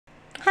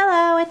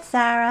it's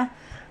Sarah.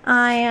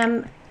 I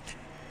am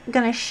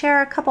going to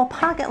share a couple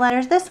pocket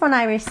letters. This one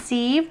I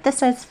received.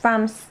 This is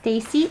from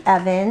Stacy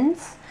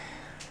Evans.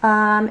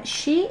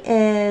 She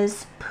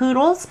is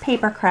Poodles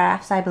Paper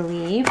Crafts, I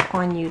believe,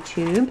 on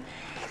YouTube.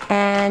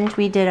 And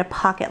we did a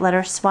pocket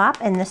letter swap,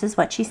 and this is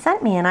what she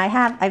sent me. And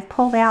I've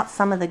pulled out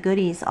some of the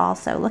goodies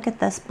also. Look at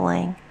this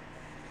bling.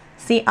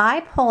 See,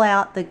 I pull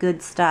out the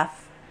good stuff.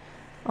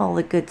 All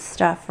the good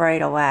stuff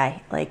right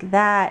away. Like,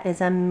 that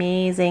is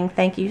amazing.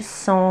 Thank you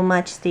so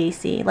much,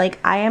 Stacy. Like,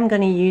 I am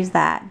going to use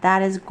that.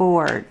 That is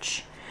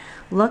gorge.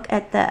 Look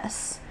at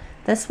this.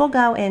 This will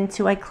go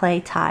into a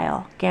clay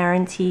tile,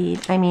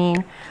 guaranteed. I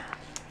mean,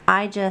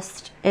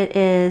 it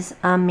is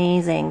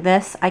amazing.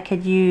 This I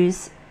could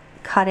use,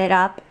 cut it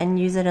up and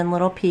use it in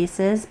little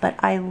pieces, but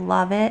I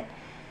love it.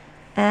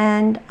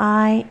 And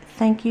I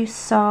thank you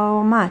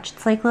so much.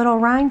 It's like little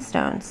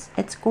rhinestones.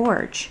 It's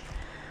gorge.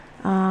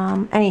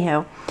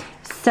 Anywho,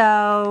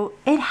 so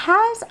it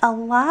has a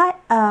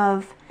lot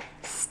of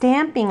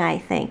stamping, I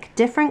think,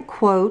 different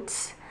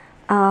quotes.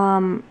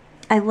 I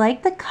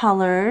like the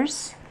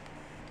colors,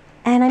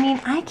 and I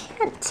mean, I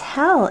can't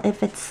tell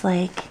if it's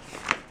like,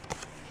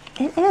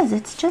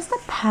 it's just a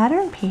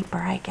pattern paper,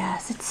 I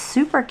guess. It's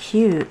super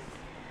cute.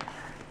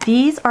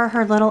 These are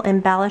her little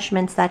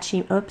embellishments that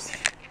she, oops,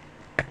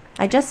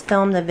 I just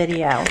filmed a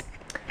video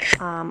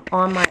on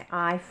my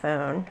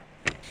iPhone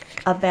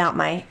about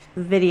my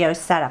video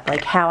setup,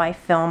 like how I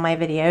film my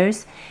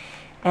videos,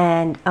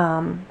 and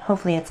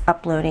hopefully it's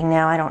uploading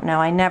now. I don't know.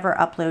 I never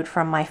upload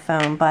from my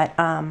phone, but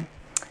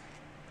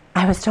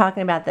I was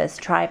talking about this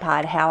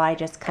tripod, how I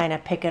just kind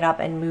of pick it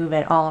up and move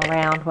it all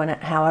around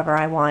however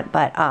I want.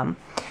 But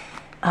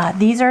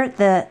these are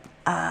the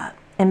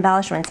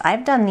embellishments.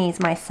 I've done these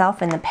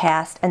myself in the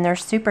past, and they're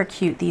super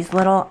cute. These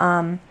little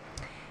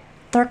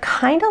they're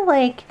kind of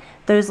like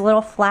those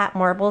little flat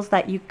marbles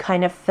that you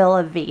kind of fill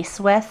a vase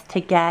with to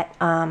get,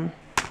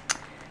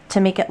 to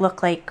make it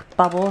look like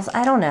bubbles.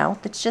 I don't know.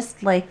 It's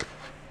just like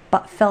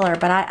filler,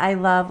 but I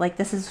love, like,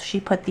 this is, she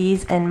put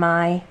these in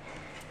my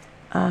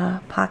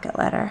pocket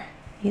letter.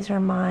 These are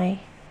my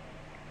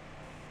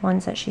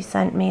ones that she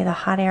sent me, the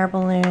hot air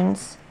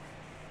balloons,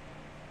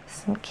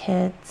 some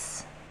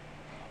kids.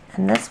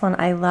 And this one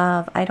I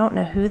love. I don't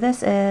know who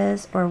this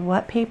is or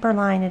what paper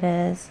line it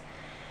is,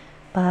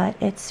 but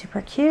it's super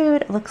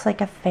cute. It looks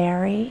like a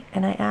fairy,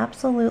 and I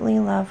absolutely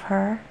love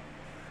her.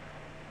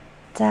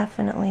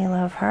 Definitely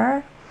love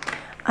her.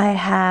 I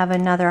have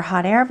another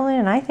hot air balloon,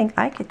 and I think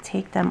I could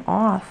take them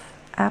off.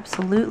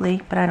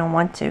 Absolutely, but I don't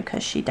want to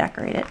because she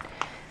decorated.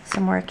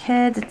 Some more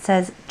kids. It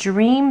says,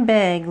 "Dream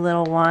big,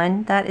 little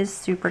one." That is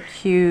super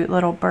cute.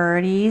 Little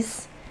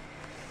birdies.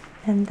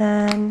 And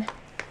then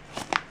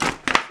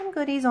some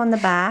goodies on the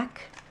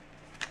back.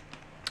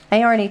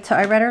 I read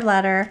her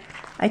letter.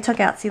 I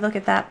took out, see, look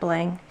at that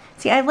bling.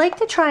 See, I like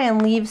to try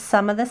and leave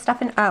some of this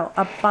stuff in, oh,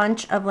 a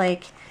bunch of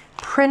like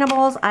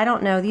printables. I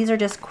don't know, these are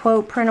just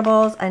quote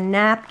printables, a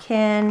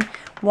napkin,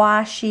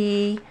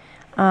 washi,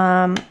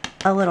 a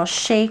little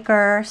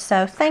shaker.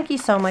 So thank you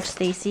so much,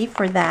 Stacy,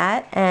 for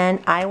that,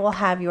 and I will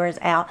have yours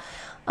out.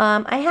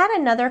 I had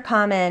another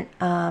comment,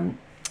 I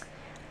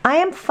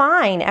am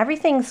fine,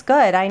 everything's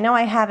good. I know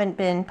I haven't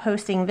been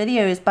posting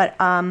videos, but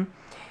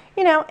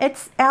you know,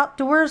 it's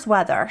outdoors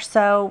weather,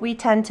 so we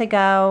tend to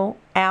go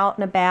out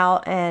and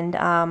about, and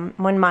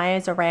when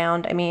Maya's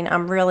around, I mean,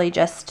 I'm really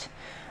just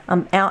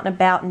out and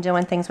about and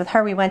doing things with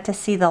her. We went to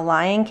see The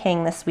Lion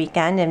King this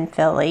weekend in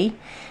Philly,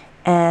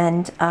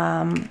 and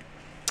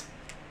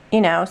you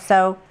know,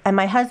 so, and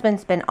my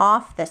husband's been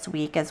off this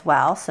week as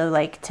well, so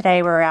like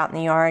today we're out in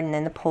the yard and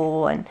in the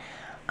pool, and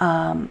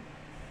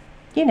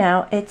you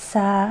know, it's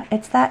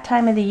that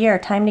time of the year,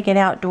 time to get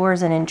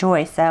outdoors and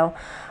enjoy. So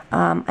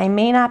I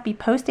may not be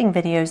posting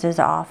videos as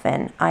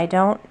often. I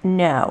don't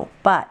know.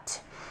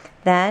 But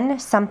then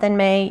something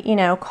may, you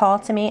know, call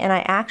to me. And I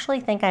actually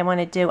think I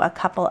want to do a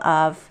couple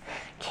of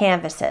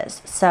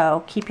canvases.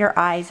 So keep your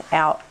eyes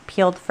out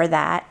peeled for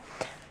that.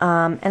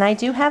 And I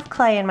do have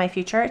clay in my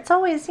future. It's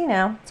always, you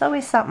know, it's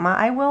always something.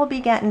 I will be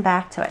getting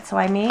back to it. So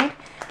I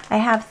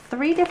have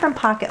 3 different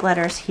pocket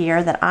letters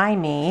here that I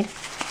made.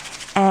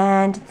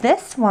 And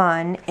this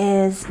one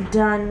is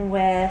done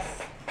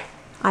with,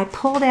 I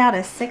pulled out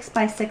a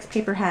 6x6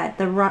 paper head.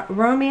 The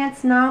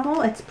romance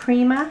novel, it's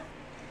Prima.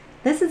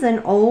 This is an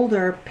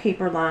older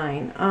paper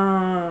line.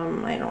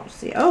 I don't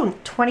see, oh,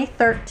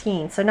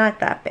 2013, so not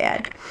that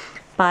bad.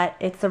 But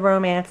it's a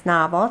romance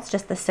novel. It's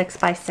just the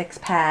 6x6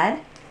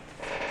 pad.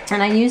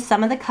 And I used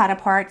some of the cut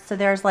apart, so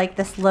there's like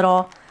this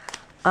little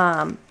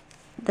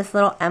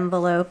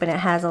envelope, and it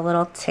has a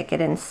little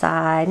ticket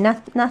inside.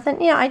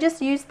 Nothing, you know, I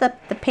just used the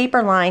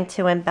paper line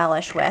to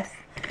embellish with.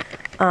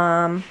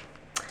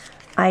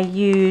 I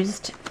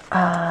used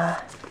a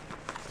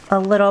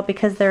little,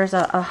 because there's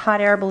a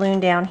hot air balloon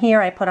down here.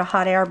 I put a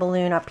hot air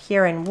balloon up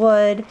here in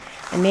wood.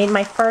 I made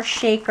my first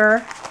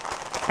shaker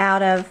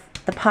out of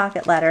the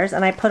pocket letters,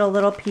 and I put a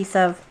little piece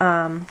of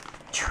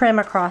trim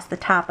across the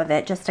top of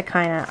it just to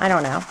kind of, I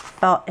don't know,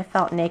 it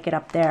felt naked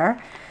up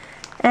there.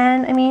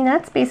 And I mean,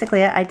 that's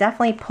basically it. I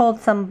definitely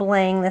pulled some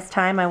bling this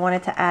time. I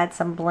wanted to add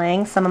some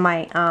bling. Some of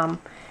my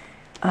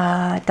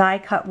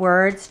die cut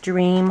words,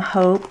 dream,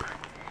 hope,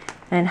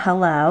 and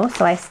hello.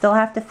 So I still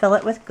have to fill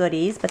it with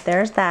goodies, but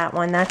there's that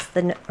one. That's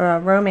the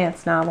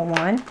romance novel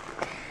one.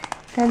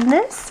 And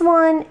this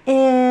one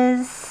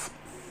is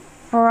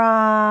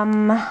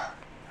from,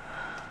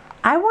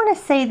 I want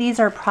to say these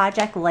are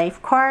Project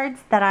Life cards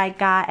that I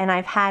got and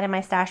I've had in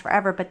my stash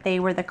forever, but they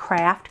were the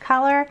craft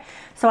color.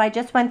 So I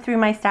just went through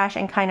my stash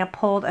and kind of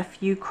pulled a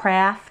few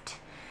craft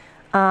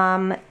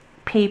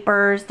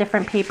papers,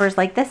 different papers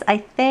like this. I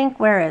think,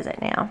 where is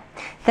it now?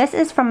 This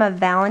is from a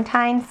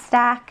Valentine's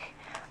stack.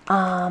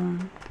 I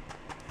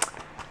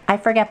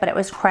forget, but it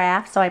was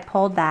craft, so I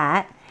pulled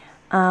that.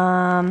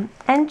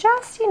 And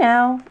just, you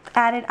know,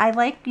 added, I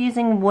like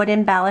using wood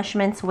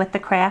embellishments with the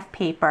craft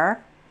paper.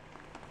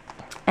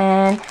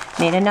 And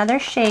made another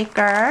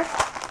shaker.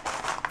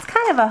 It's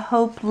kind of a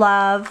hope,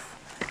 love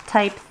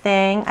type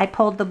thing. I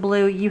pulled the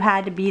blue, you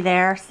had to be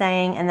there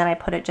saying, and then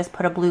I just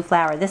put a blue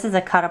flower. This is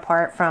a cut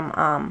apart from,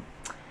 I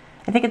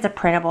think it's a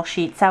printable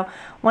sheet. So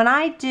when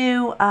I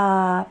do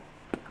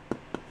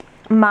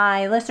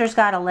my Lister's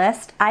Got a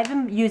List, I've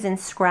been using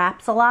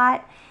scraps a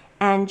lot,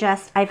 and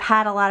just, I've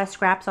had a lot of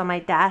scraps on my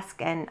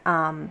desk, and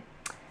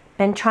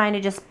been trying to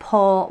just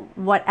pull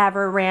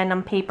whatever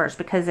random papers,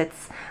 because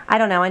it's, I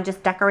don't know, and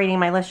just decorating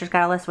my Lister's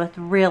Got a List with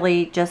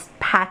really just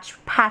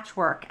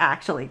patchwork,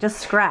 actually, just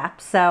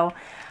scraps. So,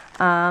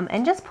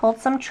 and just pulled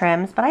some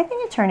trims, but I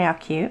think it turned out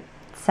cute.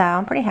 So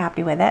I'm pretty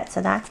happy with it.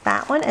 So that's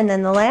that one. And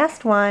then the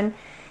last one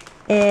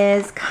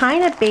is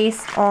kind of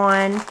based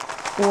on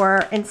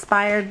or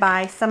inspired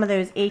by some of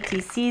those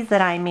ATCs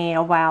that I made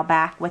a while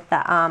back with the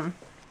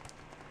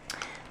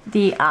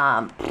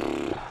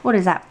what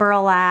is that,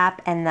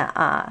 burlap and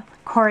the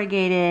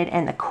corrugated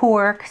and the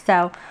cork.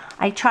 So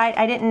I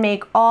didn't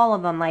make all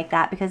of them like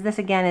that, because this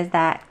again is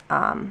that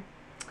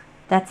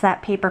that's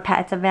that paper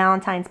pad. It's a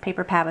Valentine's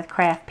paper pad with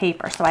craft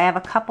paper. So I have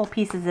a couple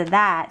pieces of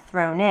that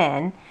thrown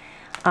in.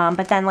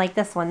 But then like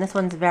this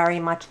one's very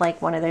much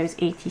like one of those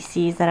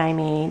ATCs that I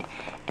made.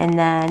 And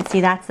then,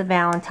 see, that's the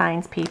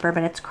Valentine's paper,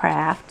 but it's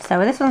craft. So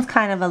this one's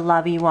kind of a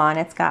lovey one.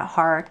 It's got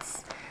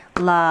hearts,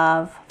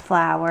 love,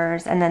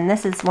 flowers. And then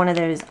this is one of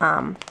those,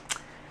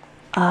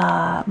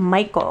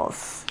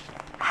 Michaels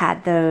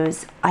had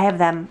those. I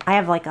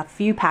have like a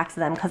few packs of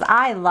them because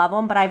I love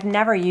them, but I've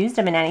never used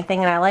them in anything.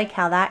 And I like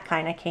how that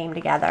kind of came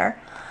together.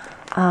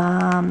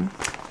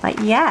 But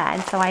yeah,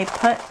 and so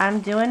I'm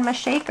doing my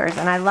shakers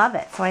and I love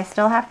it. So I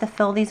still have to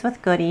fill these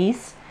with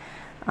goodies.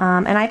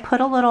 And I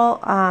put a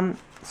little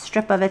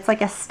strip of, it's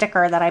like a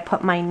sticker that I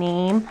put my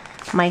name,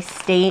 my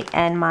state,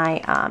 and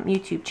my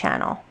YouTube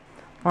channel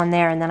on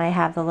there. And then I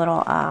have the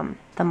little,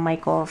 the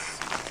Michaels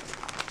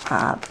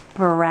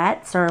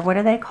barrettes, or what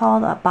are they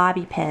called?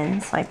 Bobby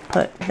pins. I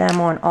put them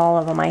on all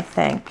of them, I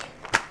think.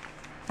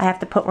 I have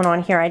to put one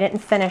on here. I didn't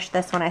finish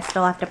this one. I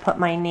still have to put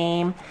my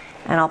name,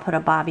 and I'll put a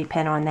bobby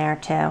pin on there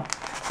too.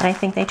 But I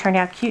think they turned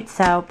out cute.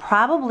 So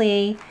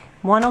probably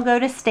one will go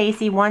to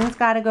Stacy, one's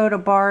got to go to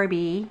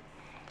Barbie,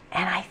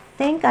 and I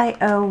think I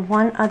owe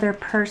one other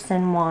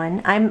person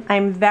one.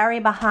 I'm very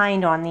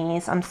behind on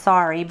these. I'm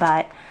sorry,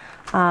 but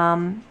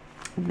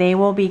they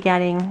will be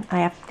getting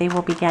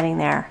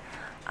there.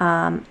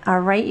 All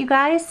right, you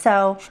guys.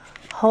 So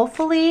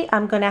hopefully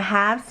I'm going to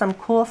have some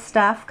cool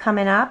stuff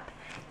coming up.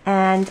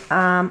 And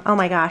oh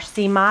my gosh,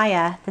 see,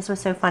 Maya, this was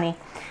so funny.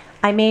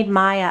 I made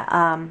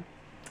Maya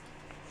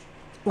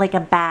like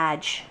a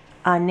badge,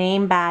 a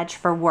name badge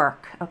for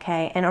work,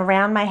 okay? And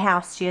around my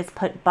house she has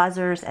put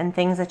buzzers and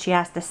things that she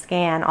has to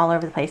scan all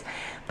over the place.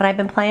 But I've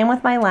been playing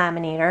with my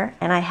laminator,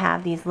 and I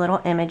have these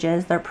little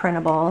images. They're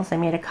printables. I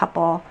made a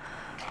couple.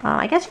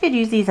 I guess you could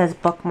use these as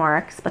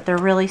bookmarks, but they're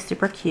really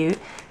super cute.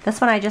 This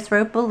one I just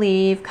wrote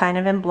Believe kind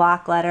of in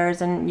block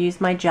letters and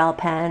used my gel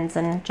pens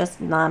and just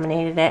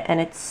laminated it,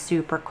 and it's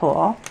super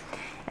cool.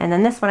 And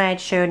then this one I had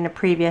showed in a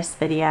previous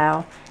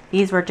video.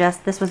 These were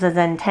just, this was a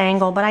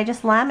Zentangle, but I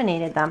just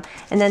laminated them.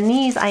 And then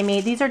these I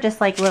made, these are just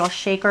like little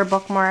shaker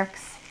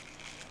bookmarks.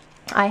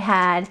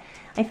 I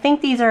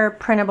think these are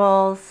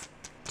printables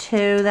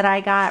too that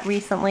I got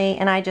recently,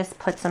 and I just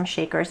put some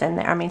shakers in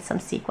there, I mean some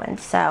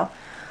sequins. So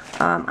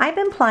I've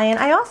been playing.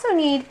 I also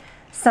need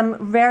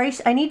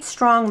I need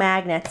strong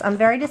magnets. I'm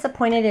very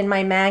disappointed in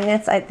my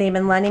magnets. They've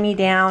been letting me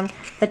down.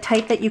 The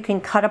type that you can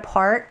cut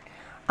apart,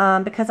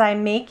 because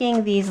I'm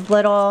making these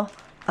little,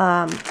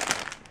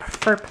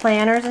 for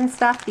planners and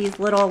stuff, these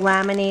little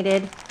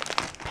laminated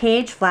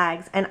page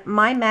flags, and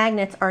my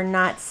magnets are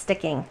not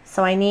sticking.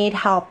 So I need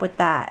help with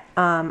that.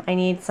 I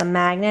need some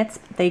magnets.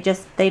 They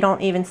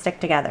don't even stick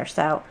together.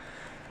 So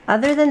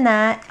other than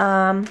that,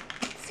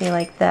 let's see,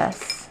 like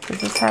this. Does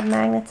this have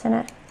magnets in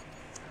it?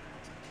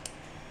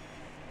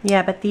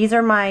 Yeah, but these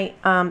are my,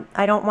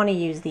 I don't want to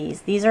use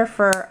these. These are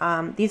for,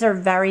 these are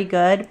very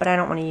good, but I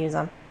don't want to use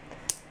them.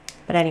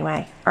 But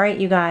anyway, all right,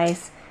 you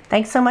guys.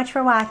 Thanks so much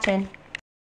for watching.